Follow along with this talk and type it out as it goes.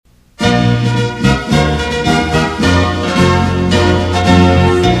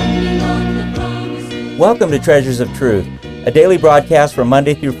Welcome to Treasures of Truth, a daily broadcast from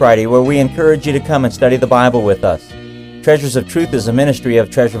Monday through Friday where we encourage you to come and study the Bible with us. Treasures of Truth is a ministry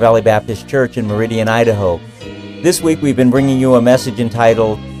of Treasure Valley Baptist Church in Meridian, Idaho. This week we've been bringing you a message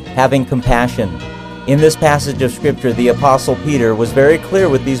entitled, Having Compassion. In this passage of Scripture, the Apostle Peter was very clear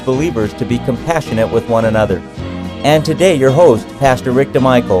with these believers to be compassionate with one another. And today your host, Pastor Rick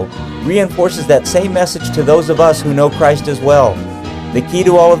DeMichael, reinforces that same message to those of us who know Christ as well. The key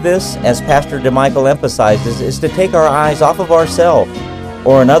to all of this, as Pastor DeMichael emphasizes, is to take our eyes off of ourselves,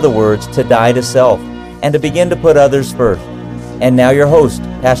 or in other words, to die to self, and to begin to put others first. And now your host,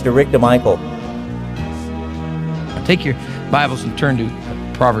 Pastor Rick DeMichael. Take your Bibles and turn to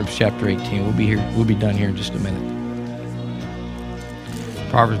Proverbs chapter 18. We'll be done here in just a minute.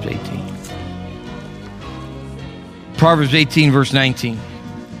 Proverbs 18. Proverbs 18, verse 19.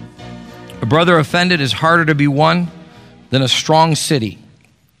 A brother offended is harder to be won than a strong city,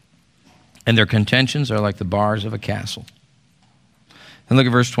 and their contentions are like the bars of a castle. And look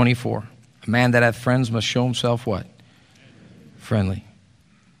at verse 24. A man that hath friends must show himself what? Friendly.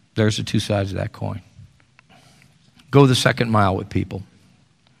 There's the two sides of that coin. Go the second mile with people.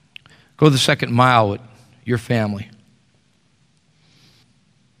 Go the second mile with your family.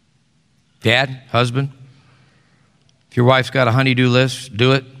 Dad, husband, if your wife's got a honey-do list,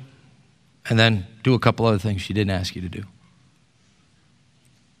 do it, and then do a couple other things she didn't ask you to do.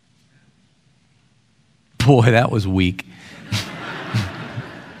 Boy, that was weak.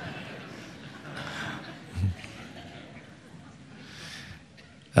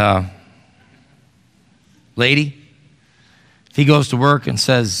 Lady, if he goes to work and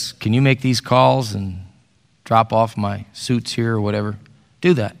says, can you make these calls and drop off my suits here or whatever,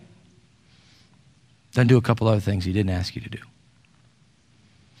 do that. Then do a couple other things he didn't ask you to do.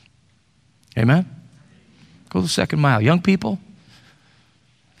 Amen? Go the second mile. Young people,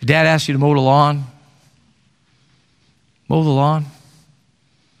 if your dad asks you to mow the lawn, mow the lawn.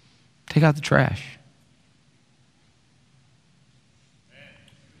 Take out the trash.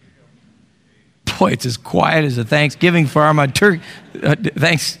 Boy, it's as quiet as a Thanksgiving farm on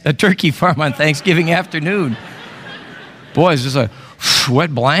a turkey farm on Thanksgiving afternoon. Boy, it's just a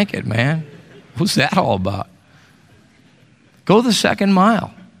wet blanket, man. What's that all about? Go the second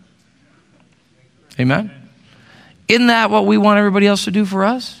mile. Amen? Isn't that what we want everybody else to do for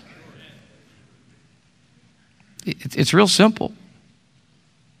us? It's real simple.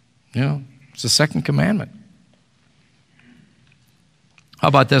 You know, it's the second commandment. How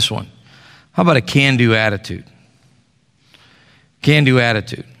about this one? How about a can-do attitude? Can-do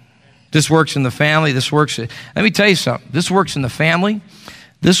attitude. This works in the family. Let me tell you something. This works in the family.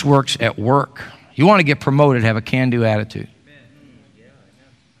 This works at work. You want to get promoted, have a can-do attitude.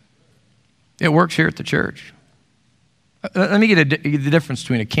 It works here at the church. Let me get the difference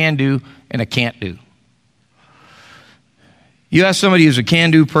between a can-do and a can't-do. You ask somebody who's a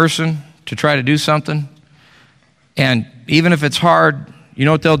can-do person to try to do something, and even if it's hard, you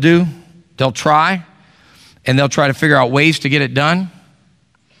know what they'll do? They'll try, and they'll try to figure out ways to get it done.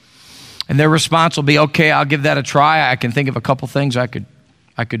 And their response will be, okay, I'll give that a try. I can think of a couple things I could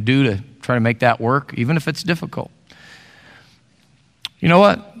do to try to make that work, even if it's difficult. You know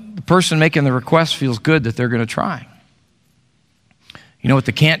what? The person making the request feels good that they're going to try. You know what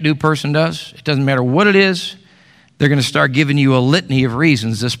the can't-do person does? It doesn't matter what it is. They're going to start giving you a litany of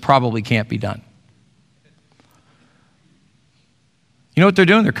reasons this probably can't be done. You know what they're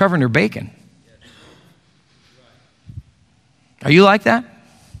doing? They're covering their bacon. Are you like that?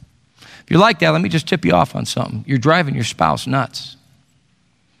 If you're like that, let me just tip you off on something. You're driving your spouse nuts.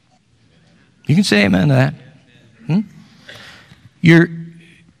 You can say amen to that.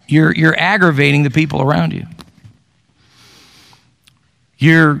 You're aggravating the people around you.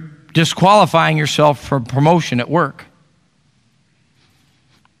 You're disqualifying yourself from promotion at work.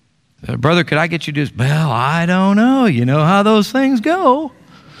 Brother, could I get you to do this? Well, I don't know. You know how those things go.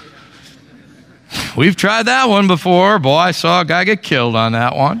 We've tried that one before. Boy, I saw a guy get killed on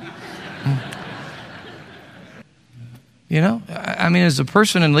that one. You know, I mean, as a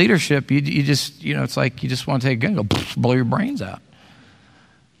person in leadership, you just, you know, it's like you just want to take a gun and go blow your brains out.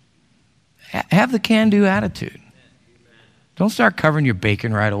 Have the can-do attitude. Don't start covering your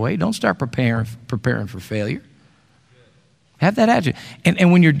bacon right away. Don't start preparing for failure. Have that attitude.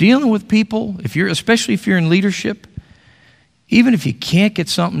 And when you're dealing with people, especially if you're in leadership, even if you can't get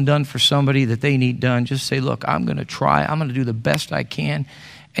something done for somebody that they need done, just say, look, I'm going to try. I'm going to do the best I can.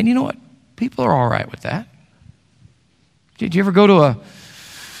 And you know what? People are all right with that. Did you ever go to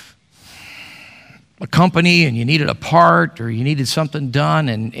a company and you needed a part or you needed something done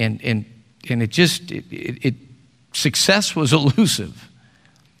and success was elusive?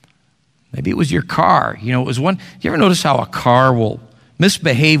 Maybe it was your car. You know, it was one. You ever notice how a car will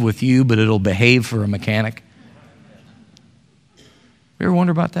misbehave with you, but it'll behave for a mechanic? You ever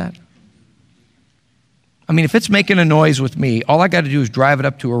wonder about that? I mean, if it's making a noise with me, all I got to do is drive it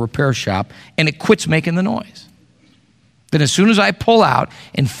up to a repair shop, and it quits making the noise. Then as soon as I pull out,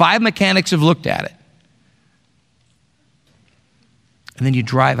 and 5 mechanics have looked at it, and then you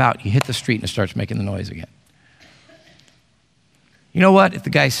drive out, you hit the street, and it starts making the noise again. You know what? If the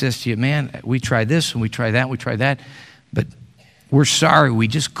guy says to you, man, we tried this, and we tried that, and we tried that, but we're sorry, we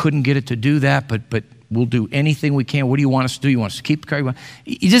just couldn't get it to do that, but we'll do anything we can. What do you want us to do? You want us to keep the car?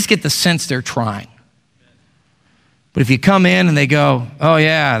 You just get the sense they're trying. But if you come in and they go, oh,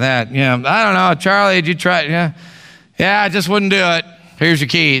 yeah, that, yeah, I don't know, Charlie, did you try it? Yeah, I just wouldn't do it. Here's your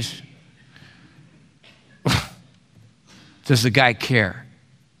keys. Does the guy care?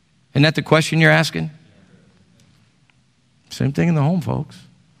 Isn't that the question you're asking? Same thing in the home, folks.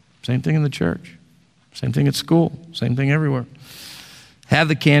 Same thing in the church. Same thing at school. Same thing everywhere. Have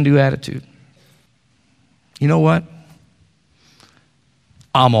the can-do attitude. You know what?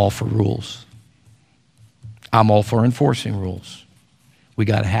 I'm all for rules. I'm all for enforcing rules. We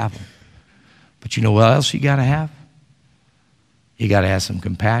got to have them. But you know what else you got to have? You got to have some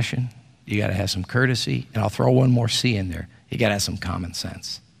compassion. You got to have some courtesy. And I'll throw one more C in there. You got to have some common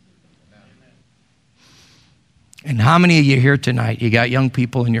sense. And how many of you here tonight, you got young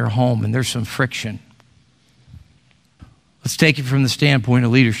people in your home and there's some friction? Let's take it from the standpoint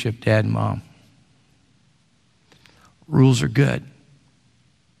of leadership, Dad and Mom. Rules are good.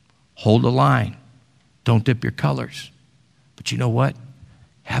 Hold the line. Don't dip your colors. But you know what?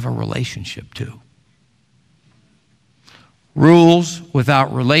 Have a relationship too. Rules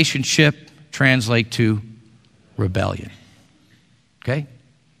without relationship translate to rebellion. Okay?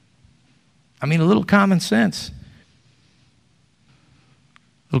 I mean, a little common sense.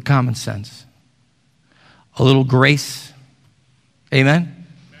 A little common sense. A little grace. Amen?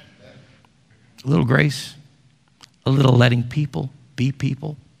 A little grace. A little letting people be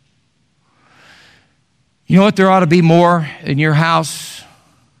people. You know what? There ought to be more in your house.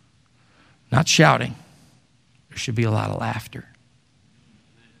 Not shouting. There should be a lot of laughter.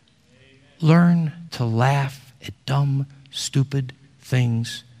 Learn to laugh at dumb, stupid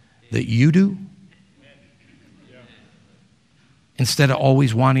things that you do instead of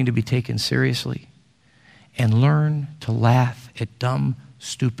always wanting to be taken seriously. And learn to laugh at dumb,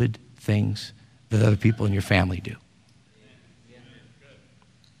 stupid things that other people in your family do.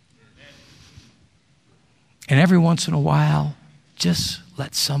 And every once in a while, just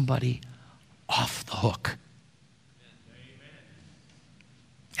let somebody off the hook.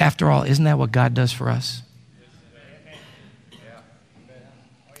 After all, isn't that what God does for us?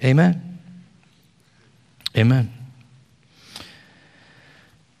 Amen. Amen.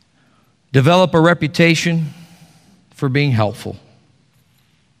 Develop a reputation for being helpful.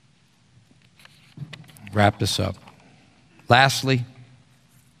 Wrap this up. Lastly,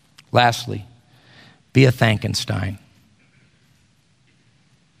 be a Thankenstein.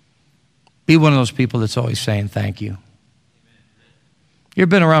 Be one of those people that's always saying thank you. You ever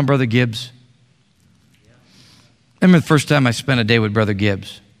been around Brother Gibbs? I remember the first time I spent a day with Brother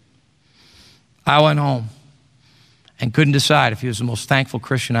Gibbs. I went home and couldn't decide if he was the most thankful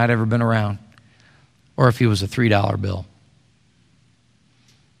Christian I'd ever been around or if he was a $3 bill.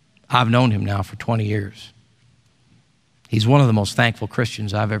 I've known him now for 20 years. He's one of the most thankful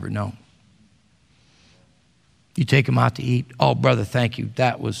Christians I've ever known. You take him out to eat. Oh, brother, thank you.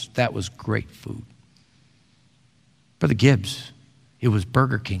 That was great food. Brother Gibbs, it was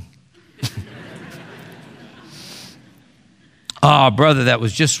Burger King. Oh, brother, that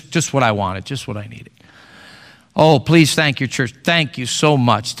was just what I wanted, just what I needed. Oh, please thank your church. Thank you so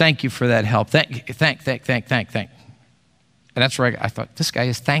much. Thank you for that help. Thank. And that's where I thought, this guy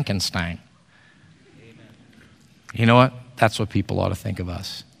is Thankenstein. You know what? That's what people ought to think of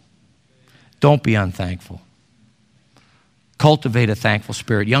us. Don't be unthankful. Cultivate a thankful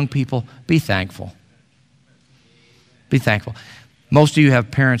spirit. Young people, be thankful. Be thankful. Most of you have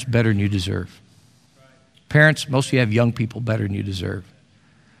parents better than you deserve. Parents, most of you have young people better than you deserve.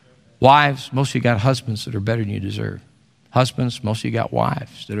 Wives, most of you got husbands that are better than you deserve. Husbands, most of you got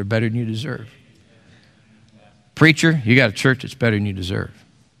wives that are better than you deserve. Preacher, you got a church that's better than you deserve.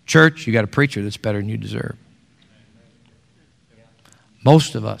 Church, you got a preacher that's better than you deserve.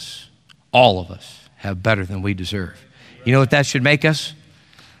 Most of us, all of us, have better than we deserve. You know what that should make us?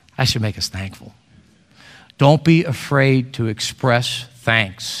 That should make us thankful. Don't be afraid to express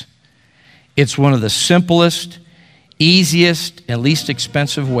thanks. It's one of the simplest, easiest, and least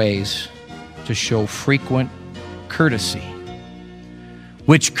expensive ways to show frequent courtesy.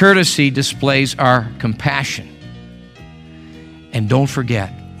 which courtesy displays our compassion. And don't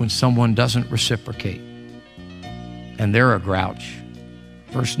forget when someone doesn't reciprocate and they're a grouch.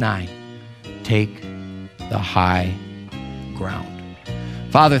 Verse 9, take the high ground.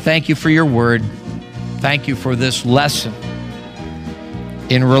 Father, thank you for your word. Thank you for this lesson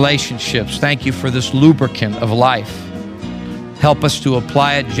in relationships. Thank you for this lubricant of life. Help us to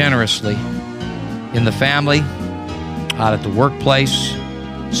apply it generously in the family, out at the workplace,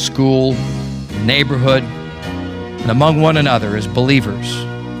 school, neighborhood, and among one another as believers.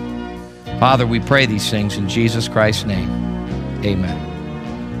 Father, we pray these things in Jesus Christ's name. Amen.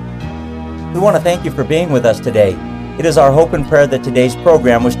 We want to thank you for being with us today. It is our hope and prayer that today's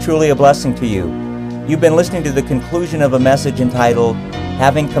program was truly a blessing to you. You've been listening to the conclusion of a message entitled,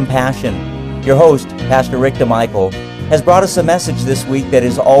 Having Compassion. Your host, Pastor Rick DeMichael, has brought us a message this week that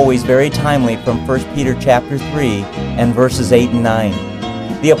is always very timely from 1 Peter chapter 3 and verses 8 and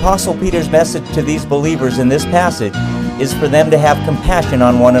 9. The Apostle Peter's message to these believers in this passage is for them to have compassion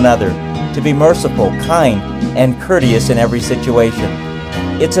on one another, to be merciful, kind, and courteous in every situation.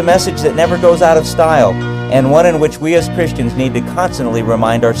 It's a message that never goes out of style, and one in which we as Christians need to constantly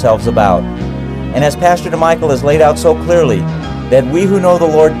remind ourselves about. And as Pastor DeMichael has laid out so clearly, that we who know the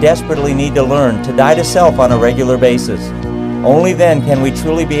Lord desperately need to learn to die to self on a regular basis. Only then can we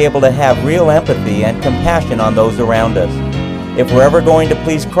truly be able to have real empathy and compassion on those around us. If we're ever going to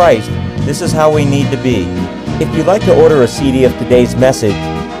please Christ, this is how we need to be. If you'd like to order a CD of today's message,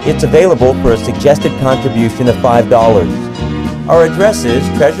 it's available for a suggested contribution of $5. Our address is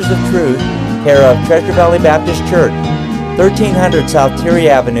Treasures of Truth, care of Treasure Valley Baptist Church, 1300 South Terry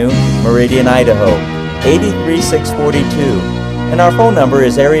Avenue, Meridian, Idaho, 83642. And our phone number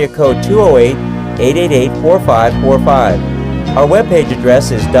is area code 208-888-4545. Our webpage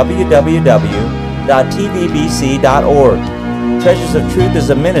address is www.tvbc.org. Treasures of Truth is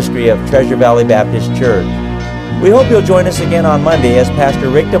a ministry of Treasure Valley Baptist Church. We hope you'll join us again on Monday as Pastor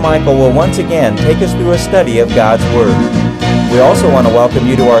Rick DeMichael will once again take us through a study of God's Word. We also want to welcome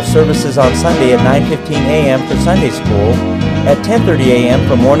you to our services on Sunday at 9:15 a.m. for Sunday School, at 10:30 a.m.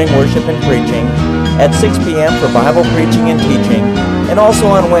 for morning worship and preaching, at 6 p.m. for Bible preaching and teaching, and also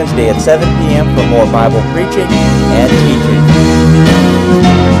on Wednesday at 7 p.m. for more Bible preaching and teaching.